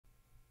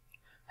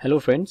Hello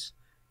friends,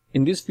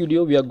 in this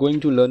video we are going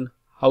to learn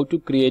how to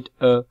create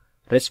a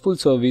RESTful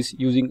service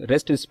using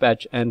REST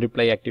dispatch and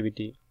reply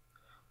activity.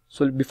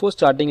 So before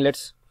starting,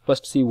 let's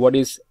first see what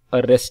is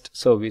a REST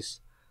service.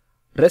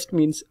 REST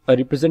means a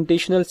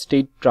representational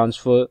state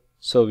transfer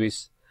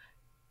service.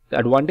 The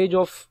advantage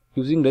of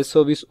using REST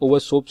service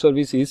over SOAP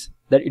service is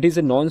that it is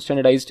a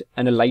non-standardized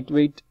and a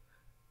lightweight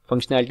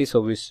functionality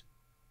service.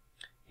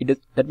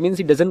 That means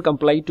it doesn't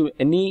comply to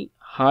any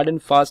hard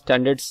and fast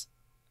standards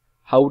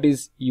how it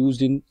is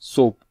used in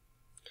SOAP.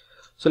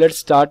 So let's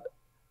start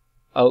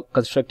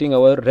constructing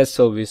our REST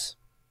service.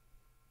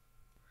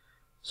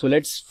 So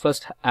let's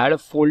first add a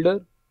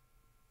folder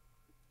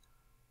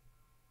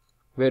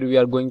where we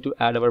are going to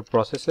add our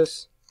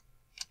processes.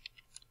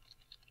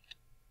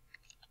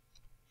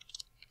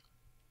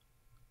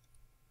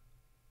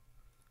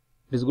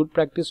 It is good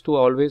practice to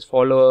always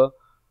follow a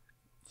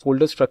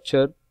folder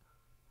structure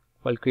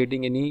while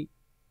creating any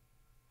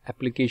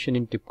application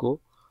in Tibco.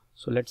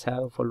 So let's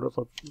have a folder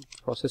for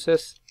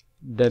processes,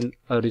 then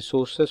a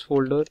resources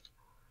folder.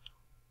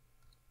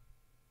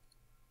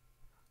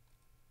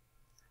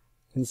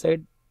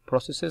 Inside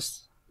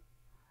processes,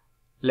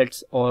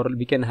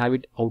 we can have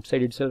it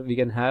outside itself. We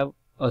can have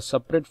a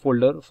separate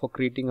folder for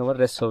creating our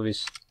REST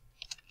service.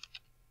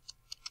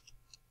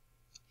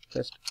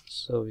 REST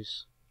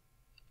service.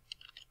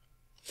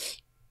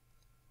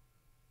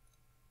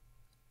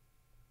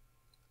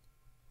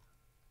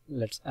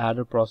 Let's add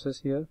a process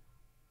here.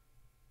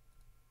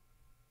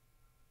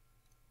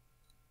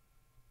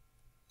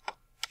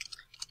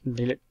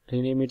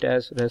 Rename it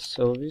as REST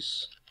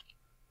service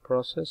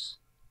process.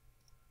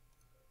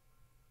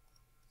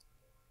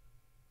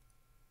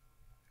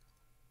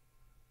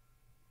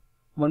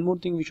 One more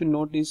thing we should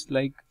note is,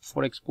 like,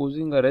 for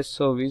exposing a REST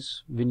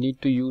service, we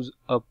need to use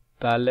a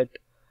palette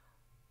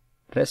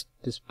REST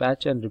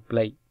dispatch and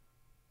reply.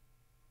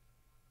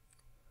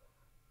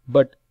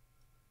 But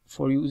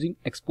for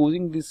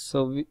exposing this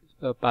service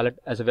palette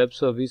as a web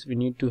service, we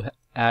need to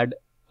add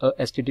a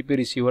HTTP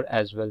receiver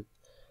as well.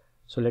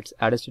 So let's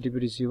add HTTP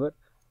receiver.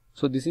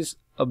 So this is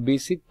a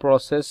basic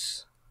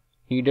process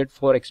needed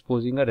for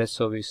exposing a REST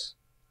service.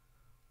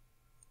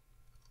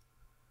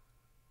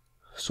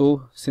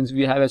 So since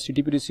we have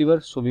HTTP receiver,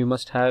 so we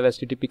must have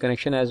HTTP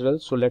connection as well.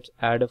 So let's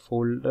add a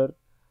folder,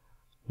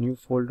 new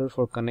folder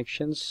for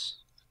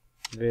connections,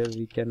 where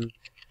we can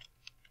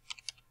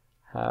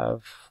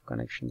have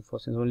connection for,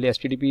 since only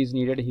HTTP is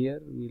needed here,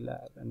 we'll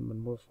add and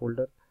one more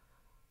folder.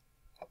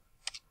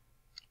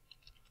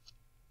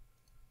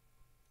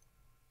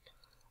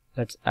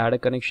 Let's add a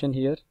connection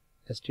here,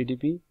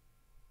 HTTP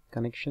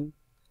connection.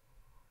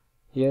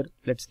 Here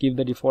let's give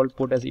the default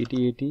port as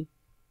 8080.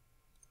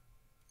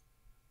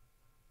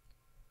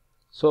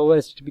 So our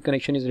HTTP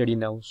connection is ready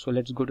now. So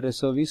let's go to the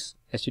service,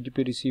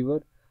 HTTP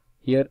receiver.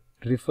 Here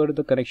refer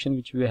the connection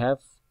which we have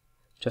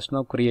just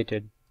now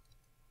created.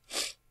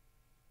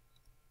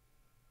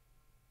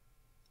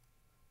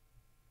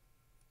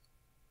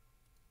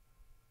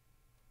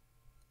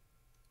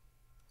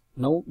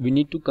 Now we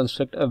need to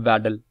construct a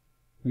WADL.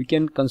 We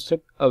can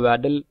construct a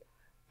WADL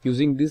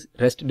using this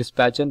REST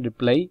dispatch and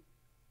reply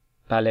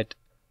palette.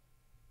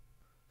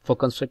 For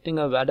constructing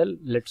a WADL,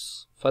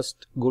 let's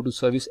first go to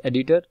service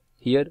editor.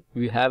 Here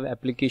we have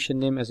application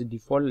name as a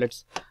default.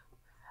 Let's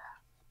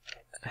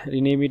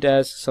rename it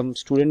as some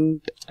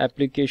student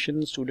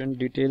application, student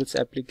details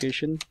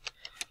application.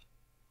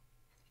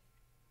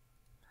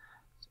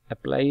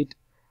 Apply it,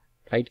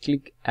 right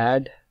click,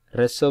 add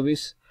REST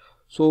service.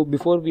 So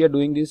before we are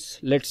doing this,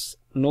 let's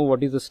know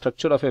what is the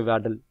structure of a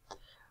WADL.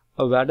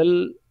 A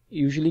WADL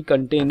usually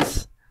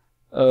contains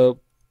a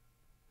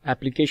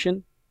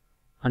application,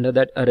 under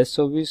that a REST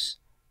service,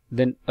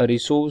 then a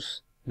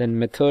resource, then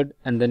method,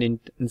 and then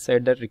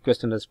inside that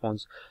request and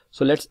response.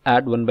 So let's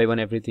add one by one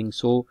everything.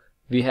 So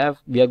we are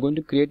going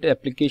to create an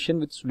application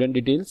with student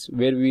details,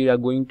 where we are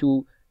going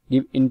to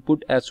give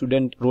input as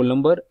student roll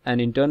number, and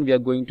in turn we are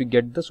going to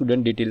get the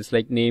student details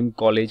like name,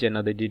 college, and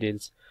other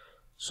details.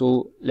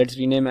 So let's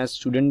rename as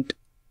student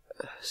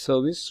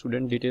service,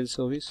 student details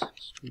service,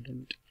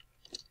 student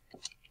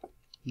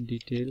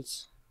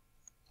details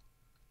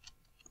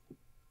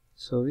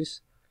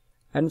service.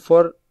 And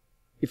for,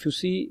 if you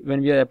see,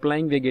 when we are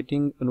applying, we are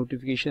getting a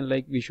notification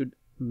like we should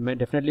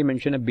definitely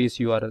mention a base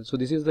URL. So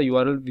this is the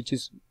URL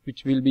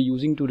which we'll be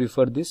using to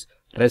refer this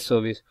REST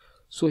service.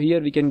 So here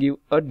we can give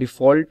a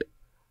default.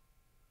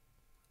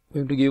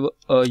 We're going to give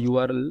a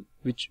URL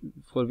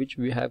for which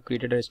we have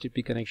created a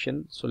HTTP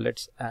connection. So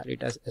let's add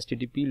it as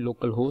HTTP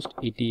localhost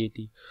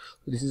 8080.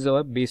 So this is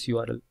our base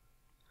URL.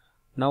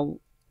 Now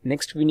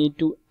next we need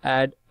to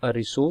add a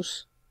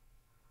resource.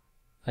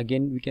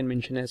 Again we can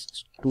mention as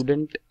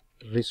student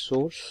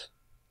resource,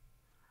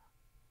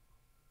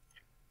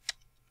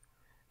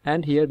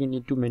 and here we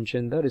need to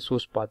mention the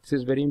resource path. This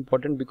is very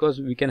important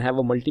because we can have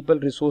a multiple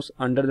resource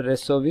under the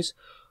REST service,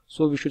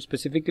 so we should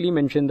specifically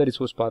mention the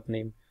resource path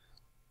name.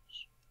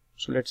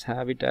 So let's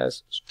have it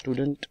as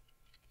student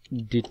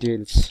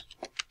details.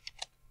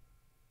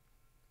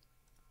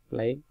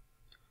 Apply,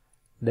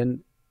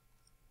 then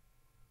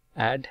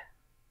add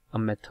a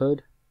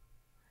method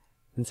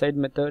inside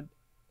method,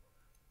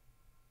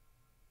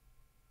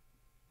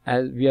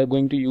 as we are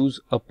going to use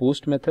a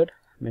post method,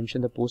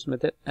 mention the post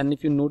method. And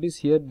if you notice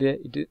here,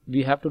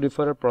 we have to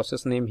refer a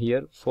process name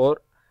here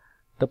for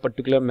the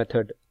particular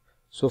method.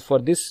 So for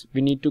this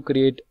we need to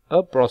create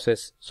a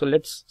process. So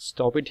let's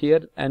stop it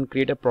here and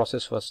create a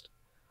process first.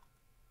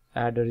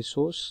 Add a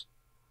resource,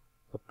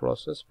 a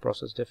process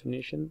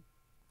definition,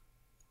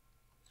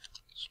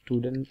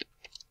 student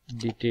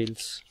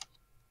details.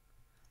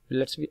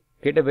 Let's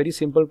create a very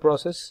simple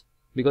process,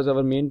 because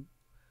our main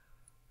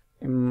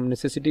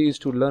necessity is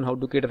to learn how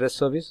to create a REST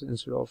service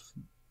instead of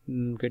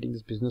creating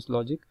this business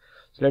logic.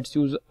 So let's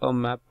use a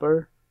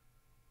mapper.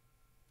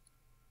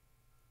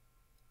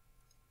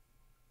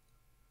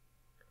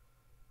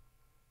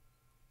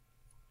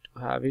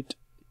 To have it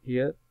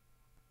here,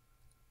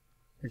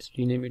 let's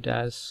rename it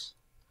as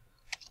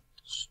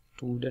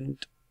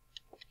student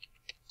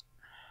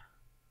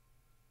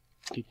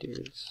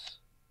details.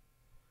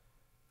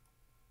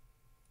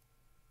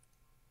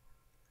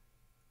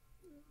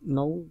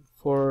 Now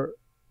for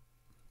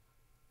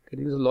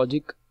getting the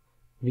logic,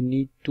 we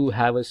need to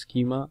have a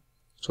schema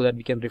so that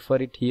we can refer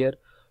it here.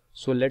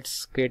 So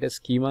let's create a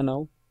schema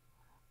now,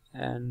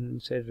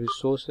 and say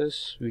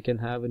resources. We can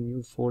have a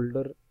new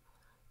folder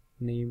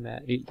name,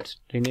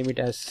 rename it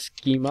as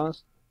schema.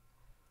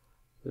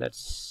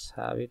 Let's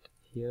have it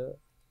here,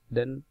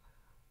 then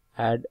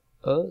add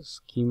a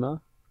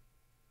schema.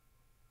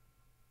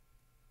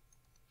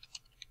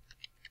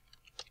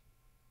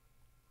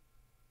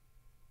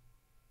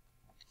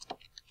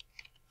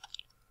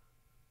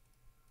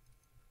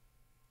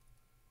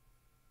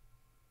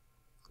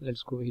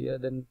 Let's go here,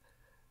 then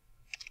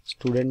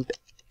student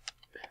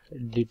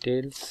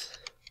details,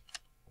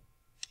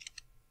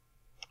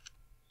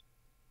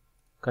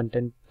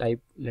 content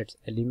type, let's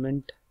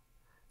element,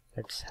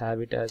 let's have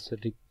it as a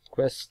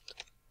request,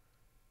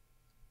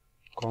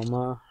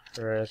 comma,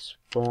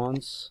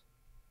 response,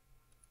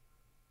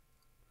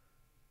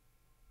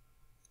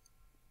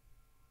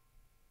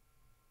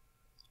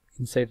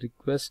 inside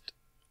request,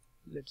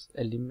 let's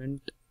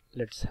element,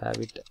 let's have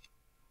it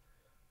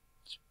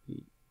should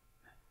be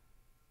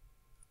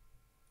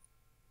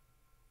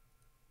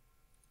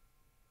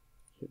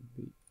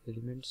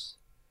elements,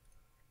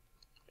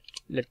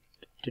 let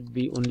it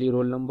be only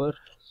roll number.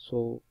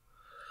 So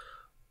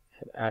I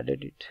have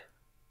added it.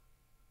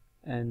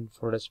 And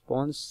for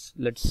response,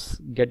 let's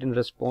get in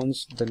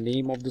response the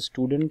name of the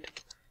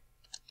student,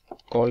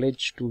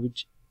 college to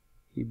which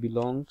he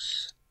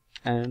belongs,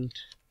 and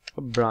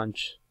a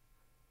branch.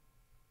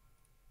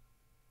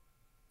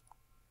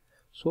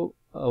 So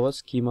our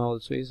schema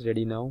also is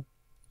ready now.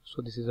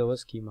 So this is our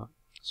schema: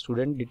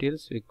 student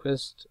details,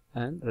 request,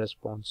 and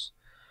response.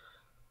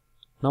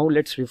 Now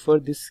let's refer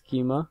this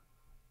schema.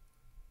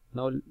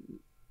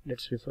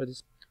 Let's refer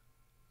this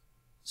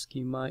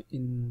schema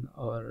in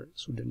our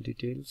student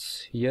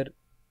details. Here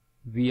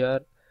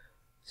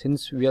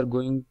since we are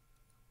going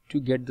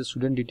to get the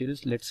student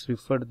details, let's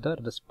refer the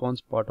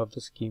response part of the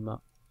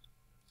schema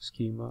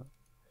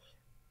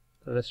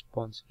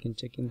response. You can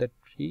check in the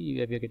tree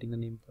where we are getting the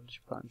name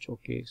college branch.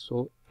 Okay,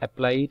 so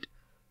apply it,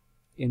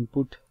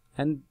 input,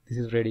 and this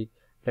is ready.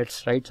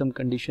 Let's write some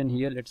condition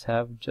here. Let's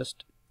have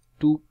just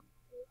two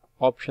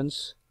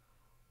options.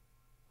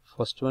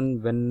 First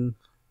one, when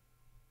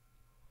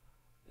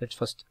let's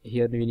first,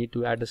 here we need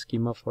to add a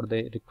schema for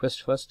the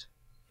request first.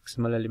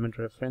 XML element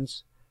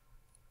reference,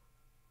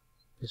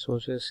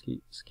 resources,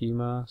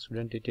 schema,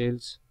 student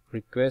details,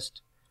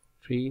 request,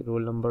 tree,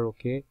 roll number.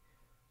 Okay,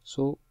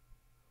 so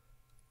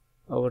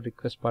our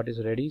request part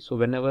is ready. So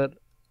whenever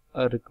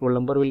a roll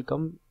number will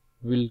come,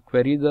 we'll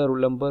query the roll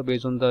number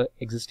based on the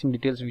existing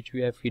details which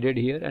we have fed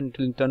here, and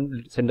in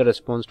turn send a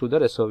response to the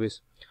REST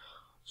service.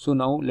 So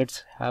now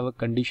let's have a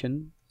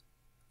condition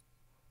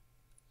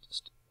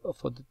just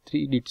for the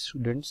 3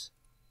 students,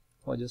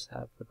 or just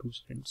have for 2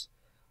 students.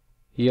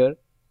 Here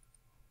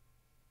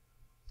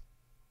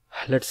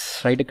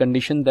let's write a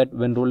condition that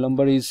when roll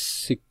number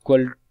is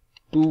equal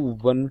to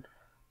 1,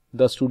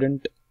 the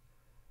student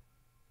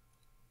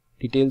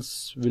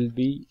details will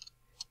be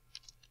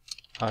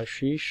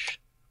Ashish,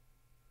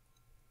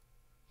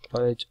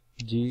 college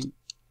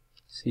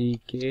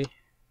GCK,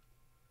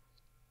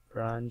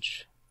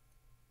 branch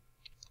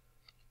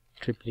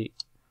Tripoli.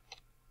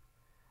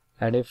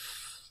 And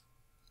if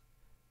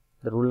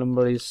the roll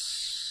number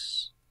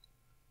is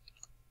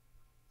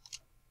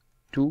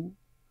 2,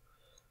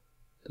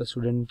 the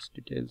student's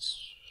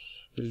details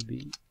will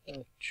be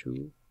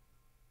Achu,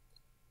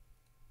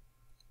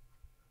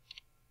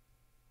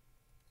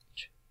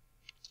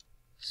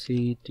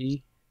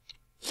 CT,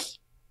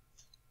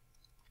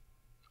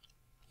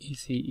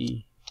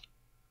 ECE.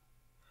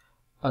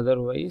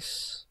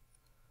 Otherwise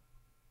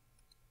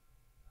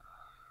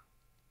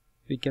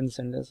we can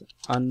send as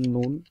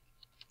unknown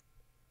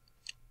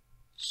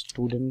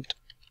student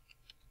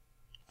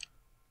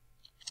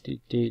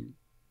detail,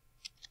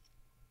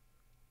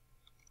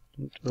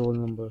 roll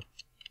number.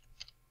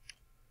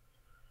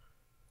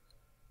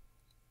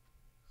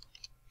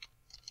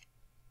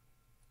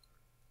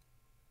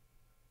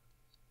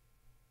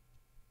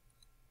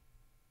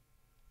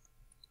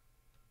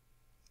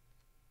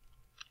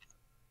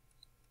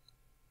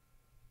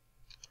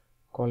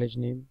 college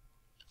name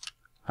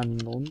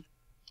unknown,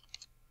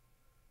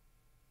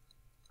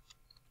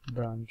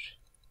 branch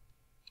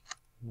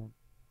known.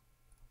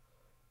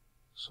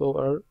 So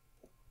our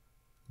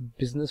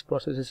business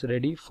process is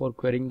ready for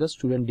querying the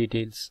student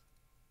details.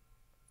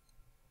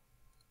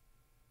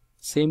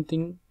 Same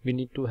thing, we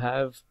need to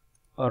have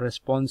a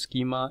response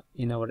schema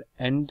in our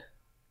end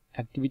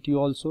activity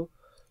also.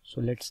 So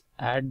let's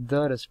add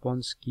the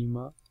response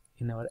schema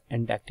in our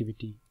end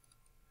activity.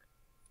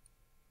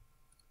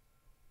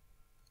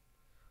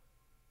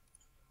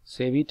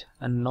 Save it,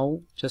 and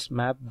now just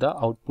map the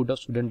output of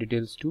student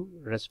details to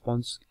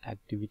response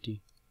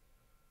activity.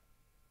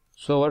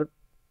 So our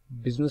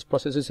business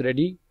process is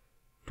ready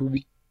to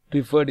be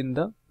referred in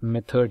the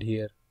method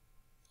here.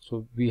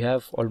 So we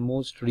have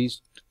almost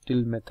reached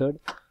till method.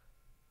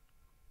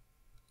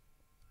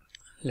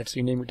 Let's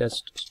rename it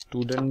as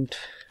student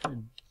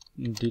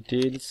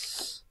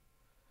details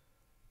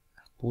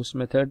post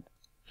method,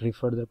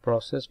 refer the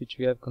process which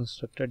we have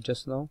constructed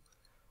just now.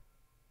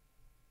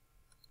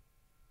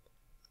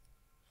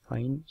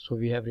 Fine, so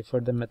we have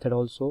referred the method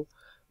also.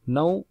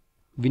 Now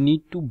we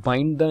need to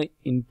bind the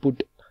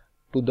input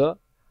to the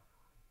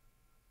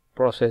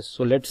process.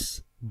 So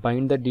let's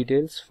bind the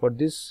details. For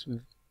this,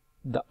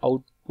 the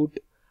output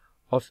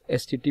of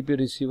HTTP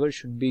receiver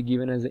should be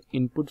given as the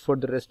input for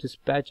the REST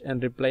dispatch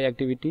and reply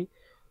activity.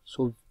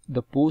 So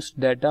the post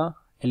data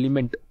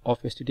element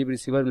of HTTP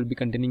receiver will be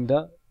containing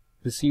the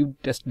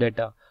received test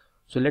data.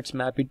 So let's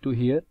map it to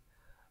here,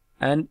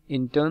 and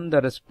in turn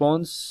the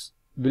response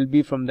will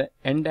be from the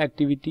end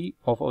activity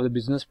of our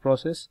business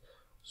process.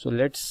 So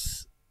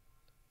let's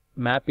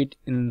map it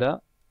in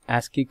the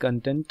ASCII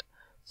content.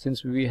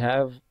 Since we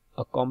have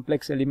a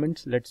complex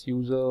elements, let's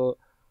use a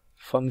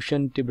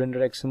function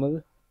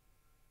tib_XML,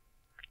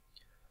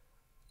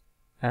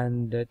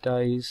 and data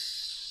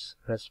is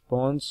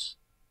response,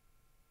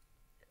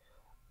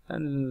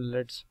 and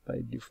let's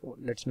by default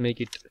let's make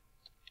it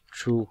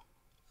true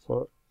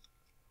for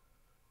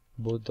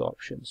both the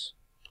options.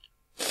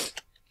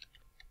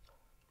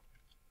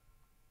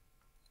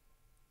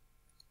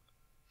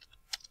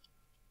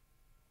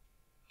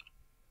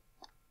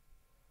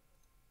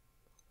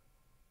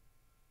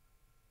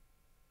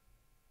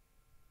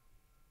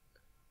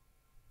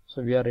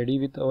 So we are ready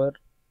with our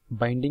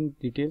binding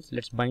details.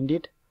 Let's bind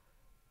it.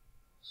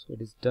 So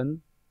it is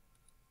done.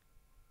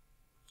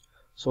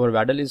 So our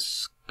WADL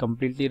is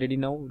completely ready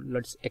now.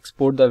 Let's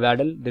export the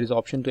WADL. There is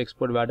option to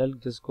export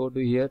WADL. Just go to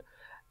here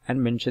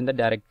and mention the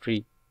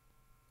directory.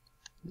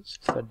 This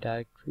is the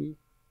directory.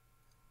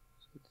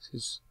 So this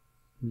is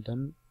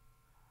done.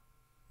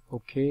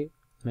 Okay.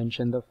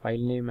 Mention the file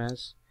name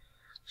as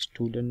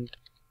student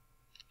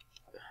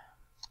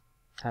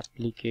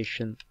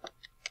application.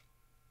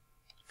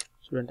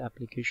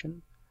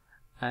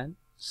 And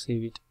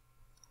save it.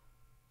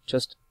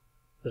 Just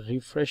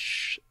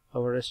refresh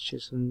our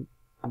REST.json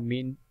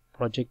main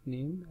project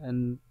name,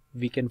 and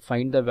we can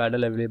find the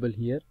WADL available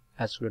here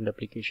as student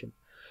application.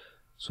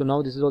 So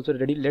now this is also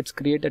ready. Let's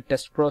create a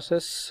test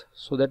process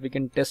so that we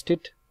can test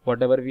it.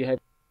 Whatever we have,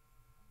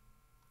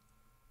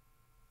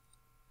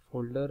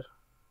 folder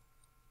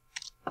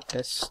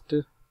test.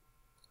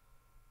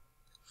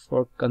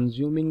 For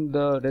consuming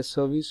the REST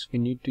service, we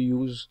need to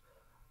use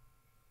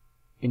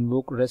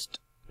invoke REST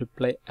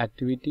reply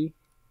activity.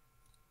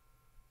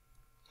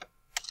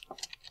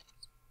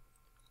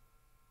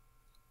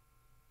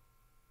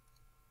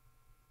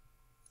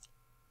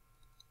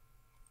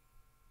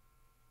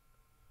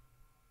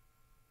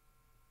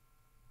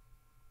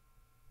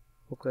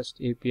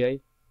 REST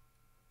API.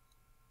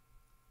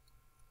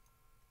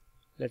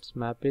 Let's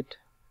map it.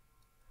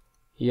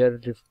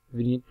 Here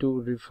we need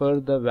to refer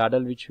the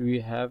WADL which we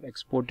have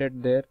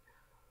exported there.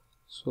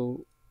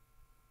 So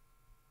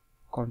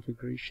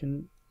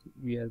configuration,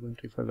 we are going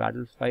to refer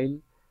WADL file.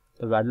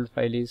 The WADL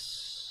file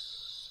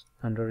is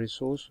under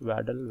resource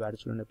WADL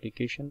student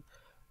application.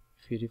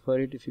 If you refer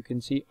it, if you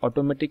can see,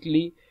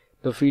 automatically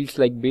the fields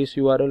like base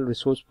URL,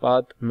 resource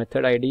path,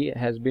 method ID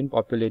has been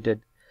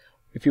populated.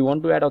 If you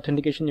want to add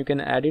authentication, you can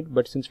add it,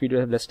 but since we do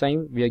have less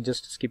time, we are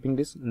just skipping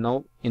this.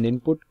 Now in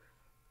input,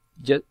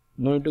 just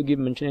no need to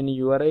mention any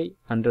URI.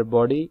 Under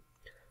body,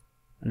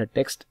 under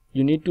text,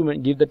 you need to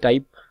give the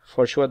type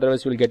for sure,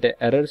 otherwise you will get an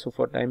error. So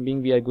for time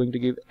being, we are going to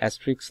give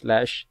asterisk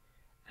slash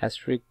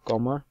asterisk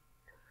comma,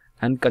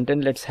 and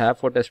content let's have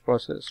for test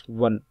process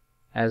 1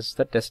 as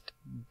the test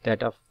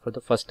data for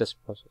the first test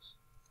process.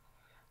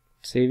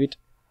 Save it.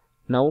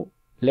 Now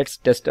let's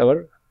test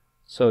our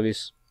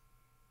service.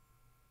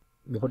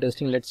 Before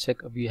testing, let's check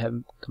we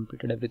have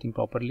completed everything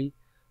properly.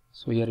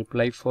 So here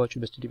reply for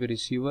HTTP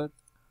receiver.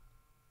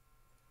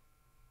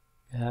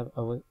 We have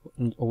our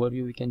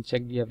overview. We can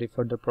check we have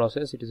referred the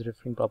process. It is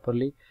referring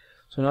properly.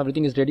 So now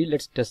everything is ready.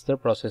 Let's test the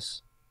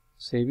process.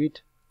 Save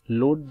it.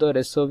 Load the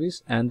REST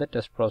service and the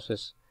test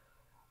process.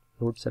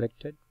 Load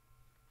selected.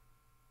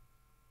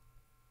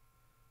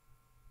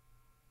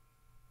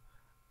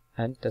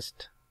 And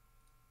test.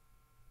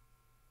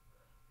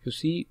 You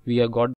see we have got